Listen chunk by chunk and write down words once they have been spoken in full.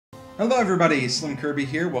Hello everybody, SlimKirby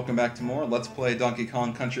here. Welcome back to more Let's Play Donkey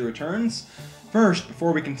Kong Country Returns. First,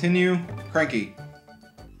 before we continue, Cranky.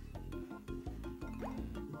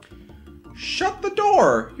 Shut the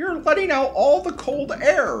door! You're letting out all the cold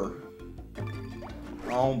air!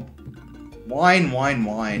 Oh,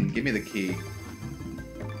 whine. Give me the key.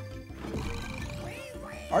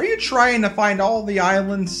 Are you trying to find all the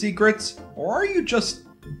island secrets, or are you just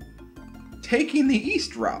taking the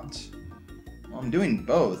east route? Well, I'm doing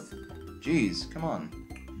both. Jeez, come on.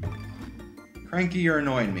 Cranky, you're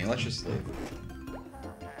annoying me. Let's just leave.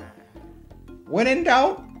 When in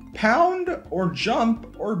doubt, pound or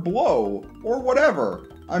jump or blow or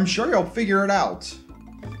whatever. I'm sure you'll figure it out.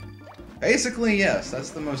 Basically, yes,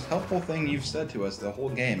 that's the most helpful thing you've said to us the whole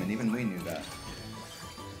game, and even we knew that.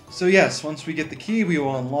 So yes, once we get the key, we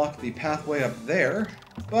will unlock the pathway up there,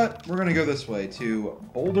 but we're gonna go this way to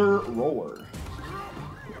Boulder Roller.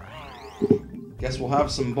 Guess we'll have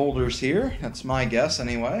some boulders here. That's my guess,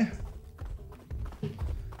 anyway.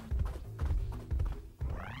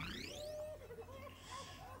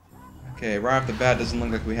 Okay, right off the bat, doesn't look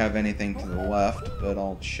like we have anything to the left, but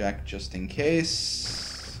I'll check just in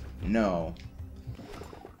case. No.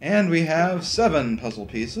 And we have 7 puzzle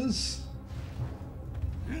pieces.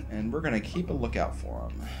 And we're going to keep a lookout for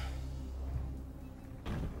them.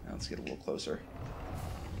 Now let's get a little closer.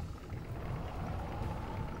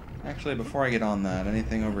 Actually, before I get on that,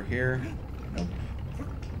 anything over here? Nope.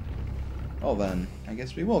 Well then, I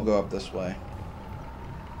guess we will go up this way.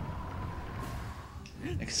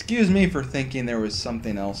 Excuse me for thinking there was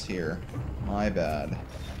something else here. My bad.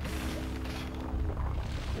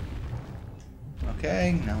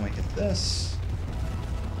 Okay, now we get this.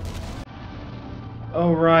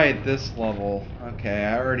 Oh right, this level. Okay,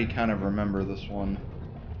 I already kind of remember this one.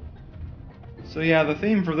 So yeah, the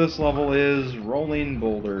theme for this level is rolling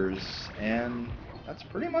boulders, and that's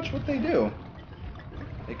pretty much what they do.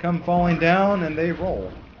 They come falling down and they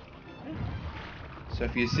roll. So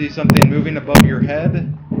if you see something moving above your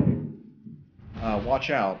head, watch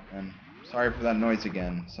out. And sorry for that noise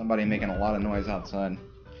again. Somebody making a lot of noise outside.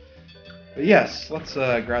 But yes, let's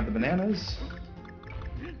grab the bananas.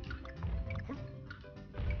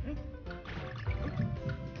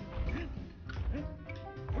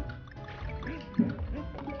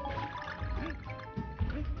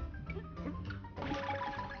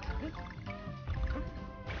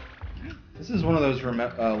 This is one of those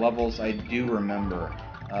levels I do remember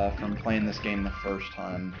from playing this game the first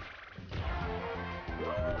time.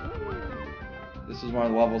 This is one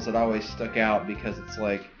of the levels that always stuck out because it's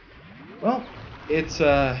like, well, it's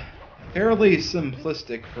fairly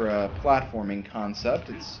simplistic for a platforming concept.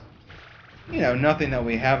 It's, you know, nothing that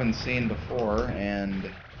we haven't seen before, and,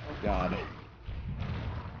 oh god.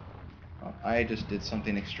 Well, I just did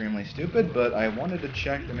something extremely stupid, but I wanted to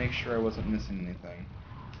check to make sure I wasn't missing anything.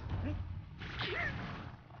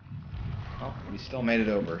 Oh, we still made it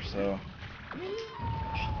over, so...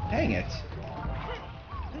 Dang it!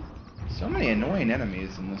 So many annoying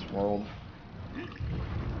enemies in this world. Oh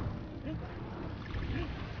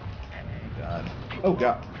god. Oh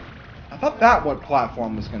god. I thought that what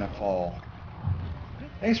platform was gonna fall.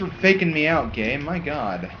 Thanks for faking me out, game. My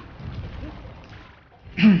god.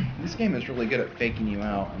 This game is really good at faking you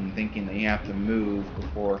out and thinking that you have to move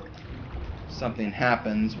before something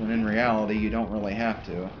happens, when in reality you don't really have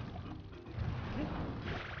to.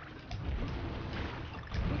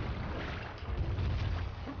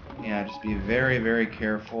 Yeah, just be very, very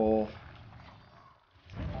careful.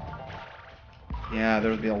 Yeah,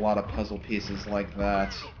 there'll be a lot of puzzle pieces like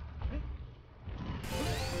that.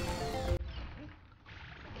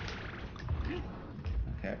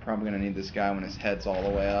 Okay, probably gonna need this guy when his head's all the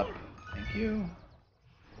way up. Thank you.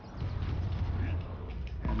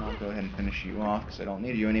 And I'll go ahead and finish you off because I don't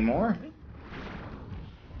need you anymore.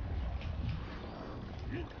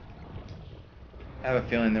 I have a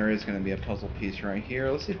feeling there is going to be a puzzle piece right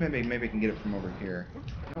here. Let's see if maybe I can get it from over here.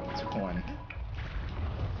 Oh, it's a coin.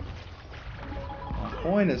 A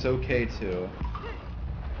coin is okay too.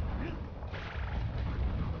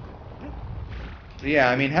 But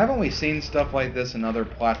yeah, I mean, haven't we seen stuff like this in other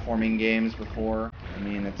platforming games before? I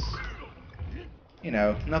mean, it's, you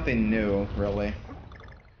know, nothing new, really.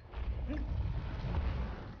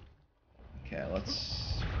 Okay,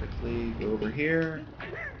 let's quickly go over here.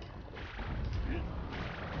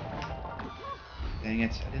 Dang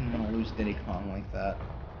it, I didn't want to lose Diddy Kong like that.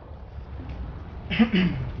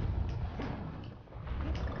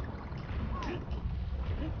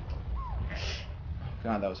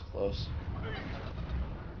 God, that was close.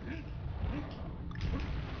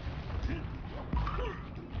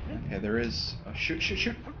 Okay, there is... Oh, shoot!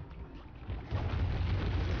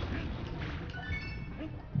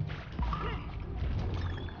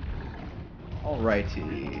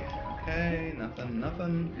 Alrighty. Okay,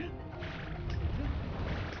 nothing.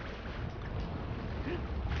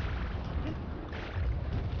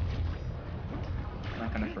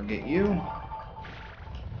 Not gonna forget you.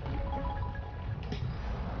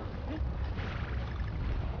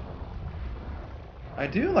 I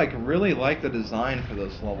do really like the design for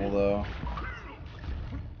this level though.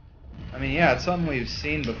 I mean, yeah, it's something we've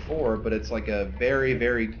seen before, but it's like a very,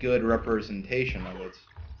 very good representation of it.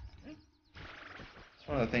 It's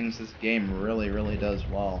one of the things this game really, really does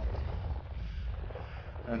well.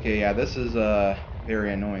 Okay, yeah, this is a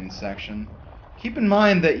very annoying section. Keep in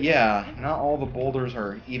mind that, yeah, not all the boulders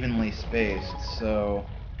are evenly spaced, so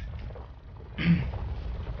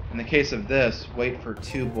in the case of this, wait for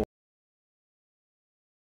 2 boulders.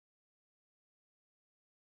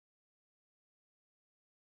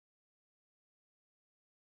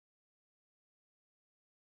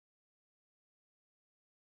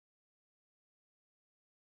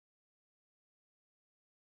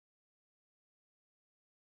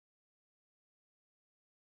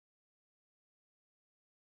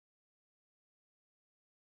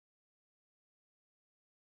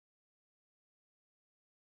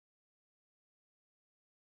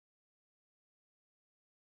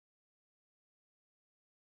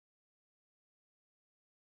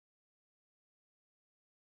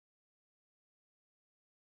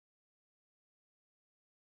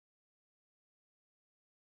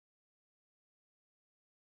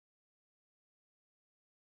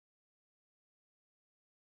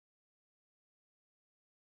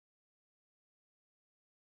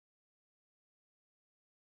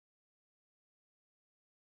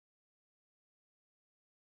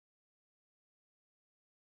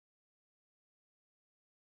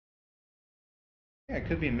 Yeah, I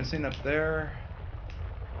could be missing up there.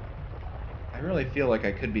 I really feel like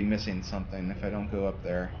I could be missing something if I don't go up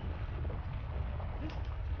there.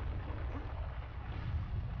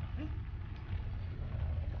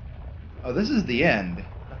 Oh, this is the end.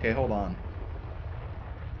 Okay, hold on.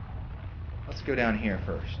 Let's go down here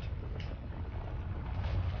first.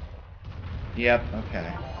 Yep,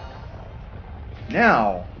 okay.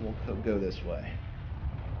 Now, we'll go this way.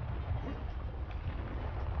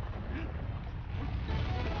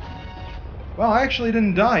 Well, I actually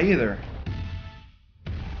didn't die either.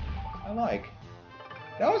 I like.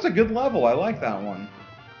 That was a good level. I like that one.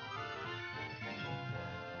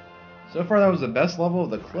 So far, that was the best level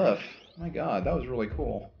of the cliff. Oh my god, that was really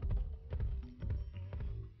cool.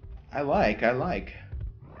 I like.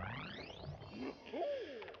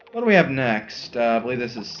 What do we have next? I believe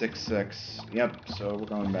this is 6-6. Yep, so we're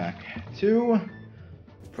going back to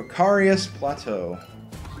Precarious Plateau.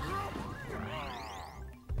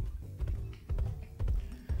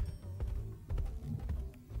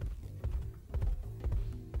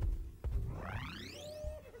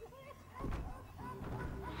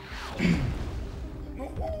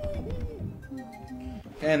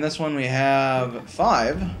 Okay, and this one we have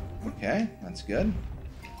 5. Okay, that's good.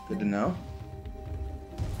 Good to know.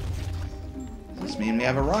 Does this mean we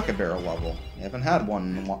have a rocket barrel level? We haven't had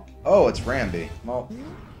one in a while. Oh, it's Ramby. Well,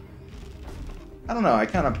 I don't know. I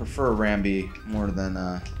kind of prefer Ramby more than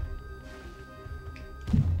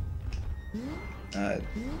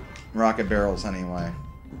rocket barrels anyway.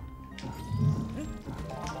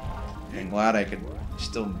 I'm glad I could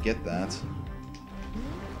still get that.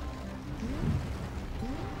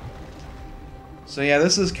 So yeah,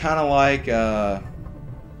 this is kind of like the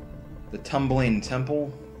Tumbling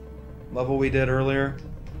Temple level we did earlier.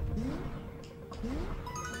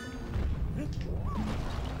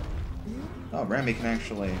 Oh, Ramby can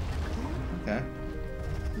actually... Okay.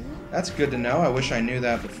 That's good to know. I wish I knew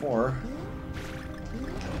that before.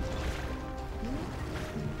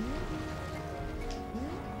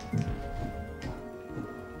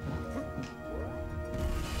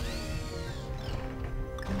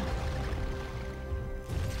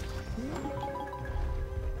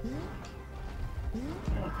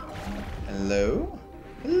 Hello?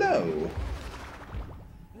 Hello?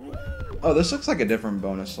 Oh, this looks like a different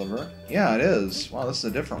bonus sliver. Yeah, it is. Wow, this is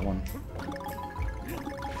a different one.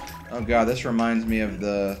 Oh god, this reminds me of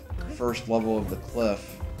the first level of the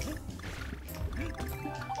cliff,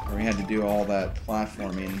 where we had to do all that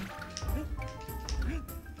platforming.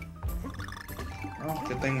 Well,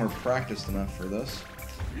 good thing we're practiced enough for this.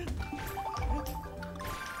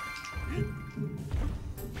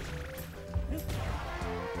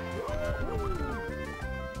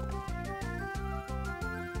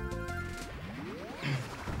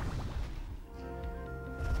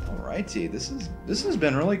 Alrighty, this has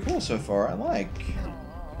been really cool so far. I like.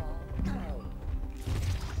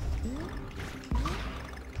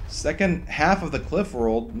 Second half of the cliff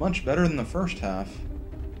world, much better than the first half.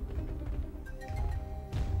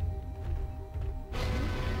 I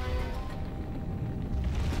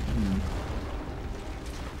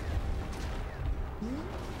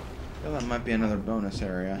feel that might be another bonus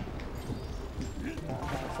area.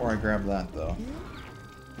 Before I grab that, though.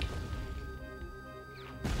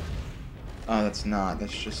 Oh, that's not.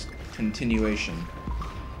 That's just continuation.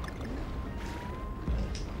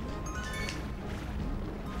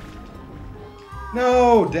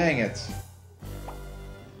 No! Dang it!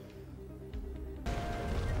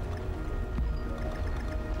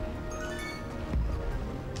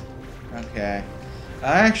 Okay.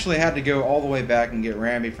 I actually had to go all the way back and get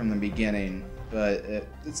Rambi from the beginning, but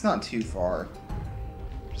it's not too far.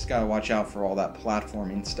 Just gotta watch out for all that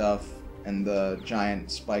platforming stuff and the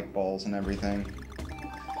giant spike balls and everything.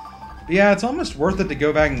 But yeah, it's almost worth it to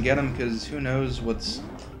go back and get them, because who knows what's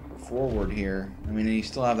forward here. I mean, you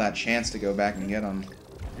still have that chance to go back and get them.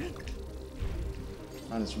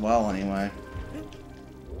 Might as well, anyway.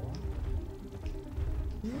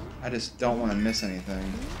 I just don't want to miss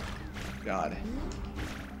anything. God.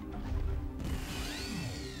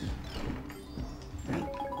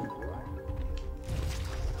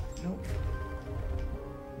 Nope.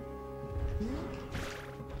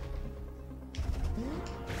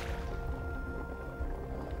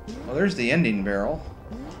 Well, there's the ending barrel.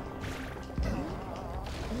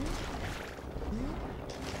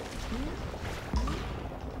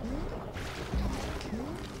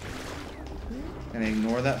 Gonna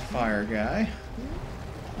ignore that fire guy.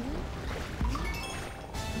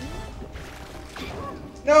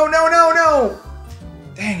 No, no, no, no!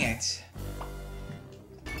 Dang it.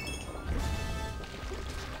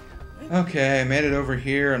 Okay, I made it over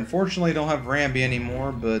here. Unfortunately, I don't have Rambi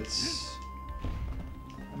anymore, but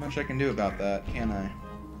not much I can do about that, can I?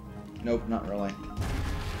 Nope, not really.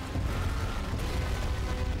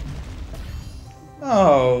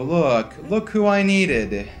 Oh, look. Look who I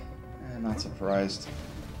needed. Not surprised.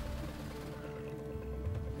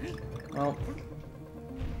 Well,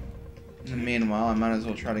 in the meanwhile, I might as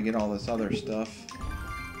well try to get all this other stuff.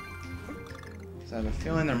 I have a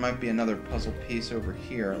feeling there might be another puzzle piece over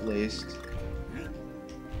here, at least.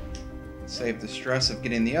 Save the stress of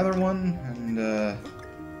getting the other one, and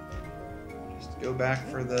just go back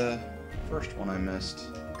for the first one I missed.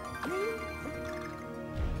 Of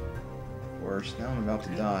course, now I'm about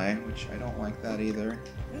to die, which I don't like that either.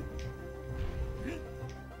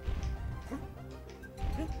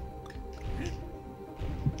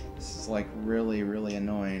 This is like really, really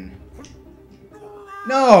annoying.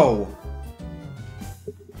 No!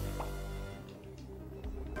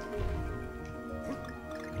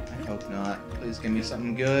 I hope not. Please give me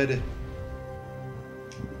something good.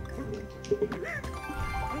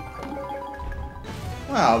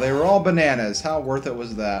 Wow, they were all bananas. How worth it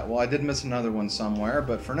was that? Well, I did miss another one somewhere,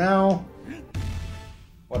 but for now,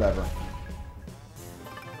 whatever.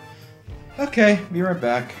 Okay, be right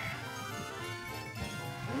back.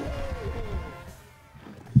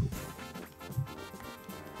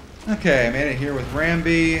 Okay, I made it here with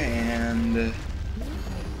Rambi, and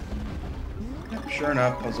yep, sure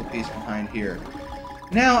enough, puzzle piece behind here.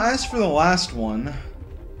 Now, as for the last one,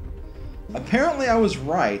 apparently I was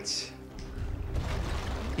right.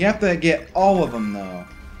 You have to get all of them, though.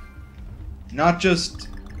 Not just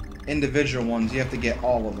individual ones, you have to get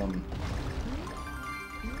all of them.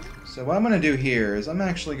 So what I'm going to do here is I'm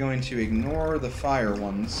actually going to ignore the fire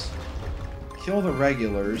ones, kill the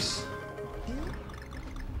regulars,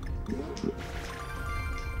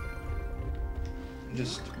 and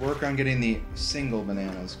just work on getting the single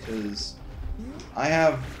bananas, because I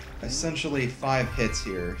have essentially 5 hits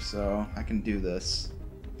here, so I can do this.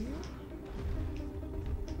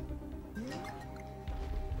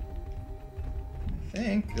 I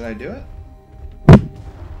think. Did I do it?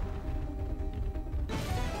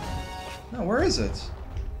 No, where is it?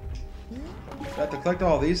 Do I have to collect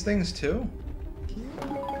all these things too?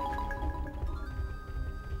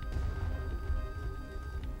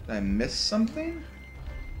 Did I miss something?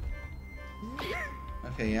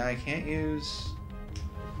 Okay, yeah, I can't use...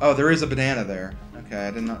 Oh, there is a banana there. Okay,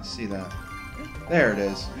 I did not see that. There it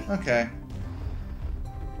is. Okay.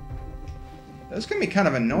 Those can be kind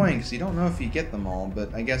of annoying because you don't know if you get them all,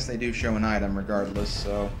 but I guess they do show an item regardless,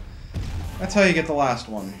 so... That's how you get the last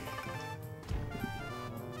one.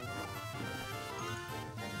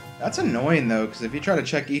 That's annoying though, because if you try to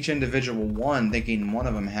check each individual one thinking one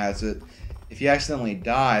of them has it, if you accidentally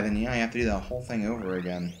die, then yeah, you have to do that whole thing over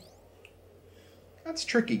again. That's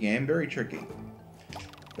tricky game, very tricky.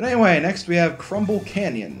 But anyway, next we have Crumble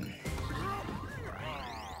Canyon.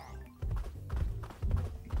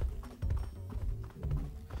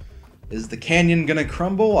 Is the canyon gonna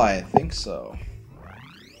crumble? I think so.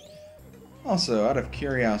 Also, out of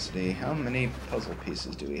curiosity, how many puzzle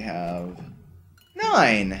pieces do we have?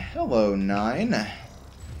 9! Hello, 9.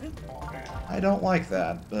 I don't like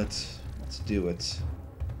that, but let's do it.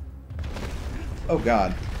 Oh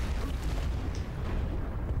god.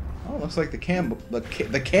 Oh, looks like the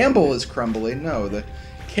Campbell is crumbling. No, the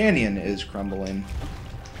canyon is crumbling.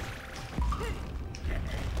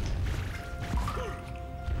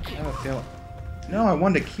 I have a feeling... No, I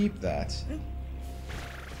wanted to keep that.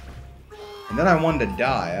 And then I wanted to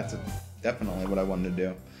die. That's definitely what I wanted to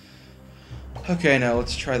do. Okay, now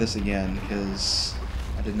let's try this again, because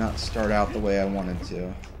I did not start out the way I wanted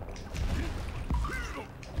to.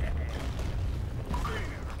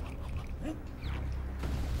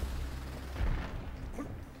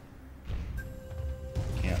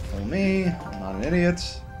 Can't fool me. I'm not an idiot.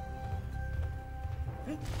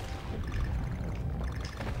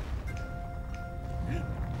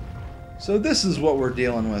 So this is what we're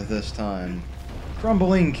dealing with this time.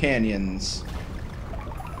 Crumbling canyons.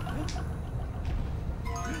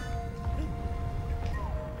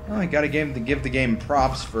 Well, I gotta give the game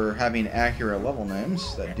props for having accurate level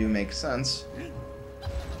names. That do make sense.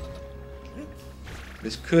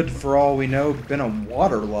 This could, for all we know, have been a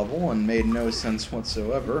water level and made no sense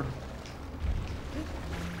whatsoever.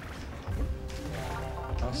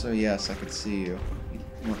 Also, yes, I could see you. You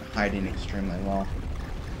weren't hiding extremely well.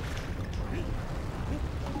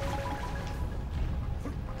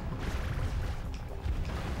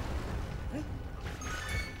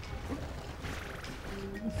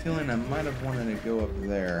 Feeling I might have wanted to go up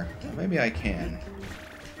there. Well, maybe I can.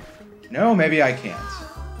 No, maybe I can't.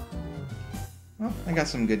 Well, I got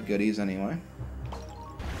some good goodies anyway.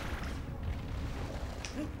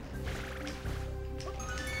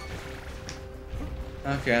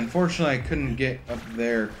 Okay, unfortunately I couldn't get up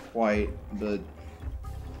there quite, but...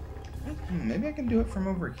 maybe I can do it from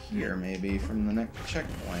over here, maybe, from the next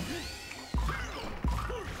checkpoint.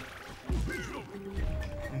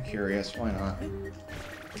 I'm curious, why not?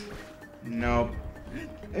 Nope.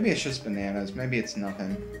 Maybe it's just bananas. Maybe it's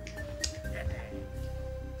nothing.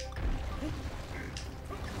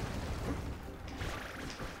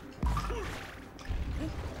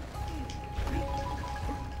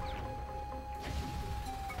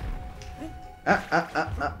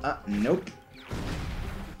 Nope.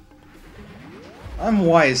 I'm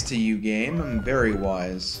wise to you, game. I'm very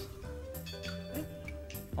wise.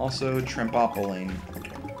 Also, trampoline.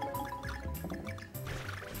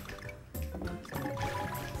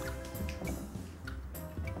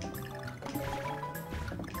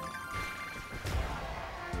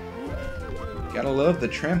 Gotta love the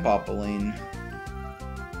trampoline.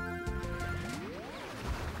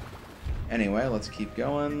 Anyway, let's keep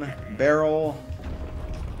going. Barrel.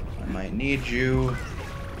 I might need you.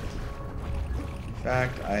 In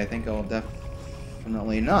fact, I think I'll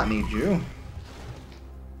definitely not need you.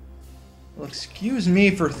 Well, excuse me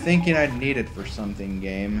for thinking I'd need it for something,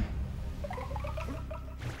 game.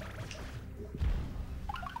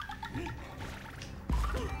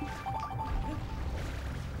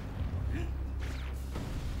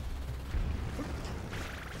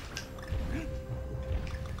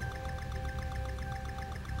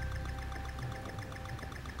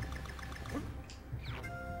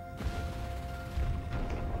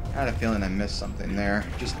 I had a feeling I missed something there.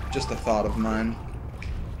 Just a thought of mine.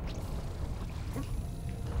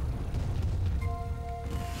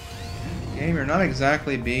 Game, you're not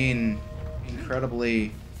exactly being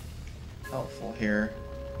incredibly helpful here.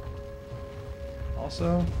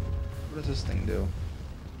 Also, what does this thing do?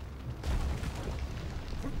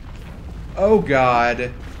 Oh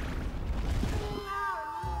god.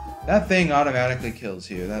 That thing automatically kills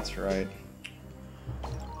you, that's right.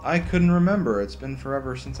 I couldn't remember. It's been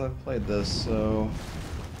forever since I've played this, so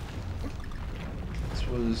this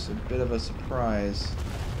was a bit of a surprise.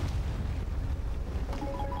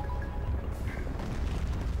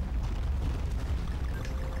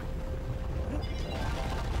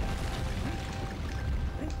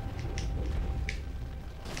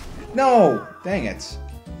 No! Dang it.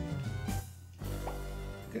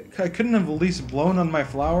 I couldn't have at least blown on my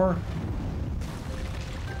flower?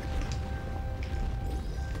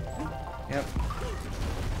 Yep.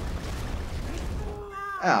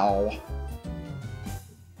 Ow.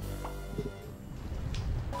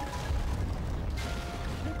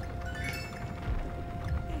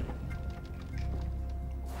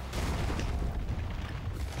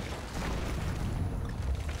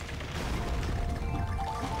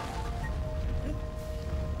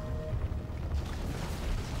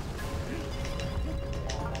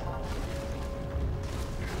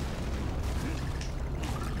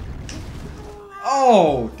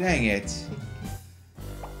 Oh, dang it.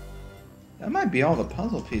 That might be all the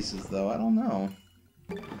puzzle pieces, though. I don't know.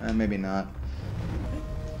 Maybe not.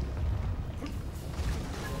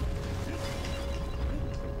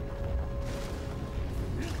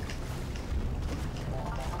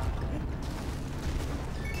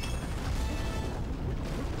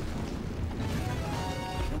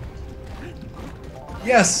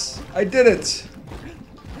 Yes! I did it!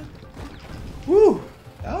 Woo!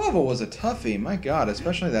 That level was a toughie, my god,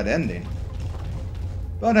 especially that ending.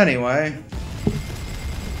 But anyway...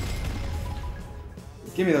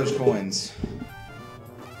 Give me those coins.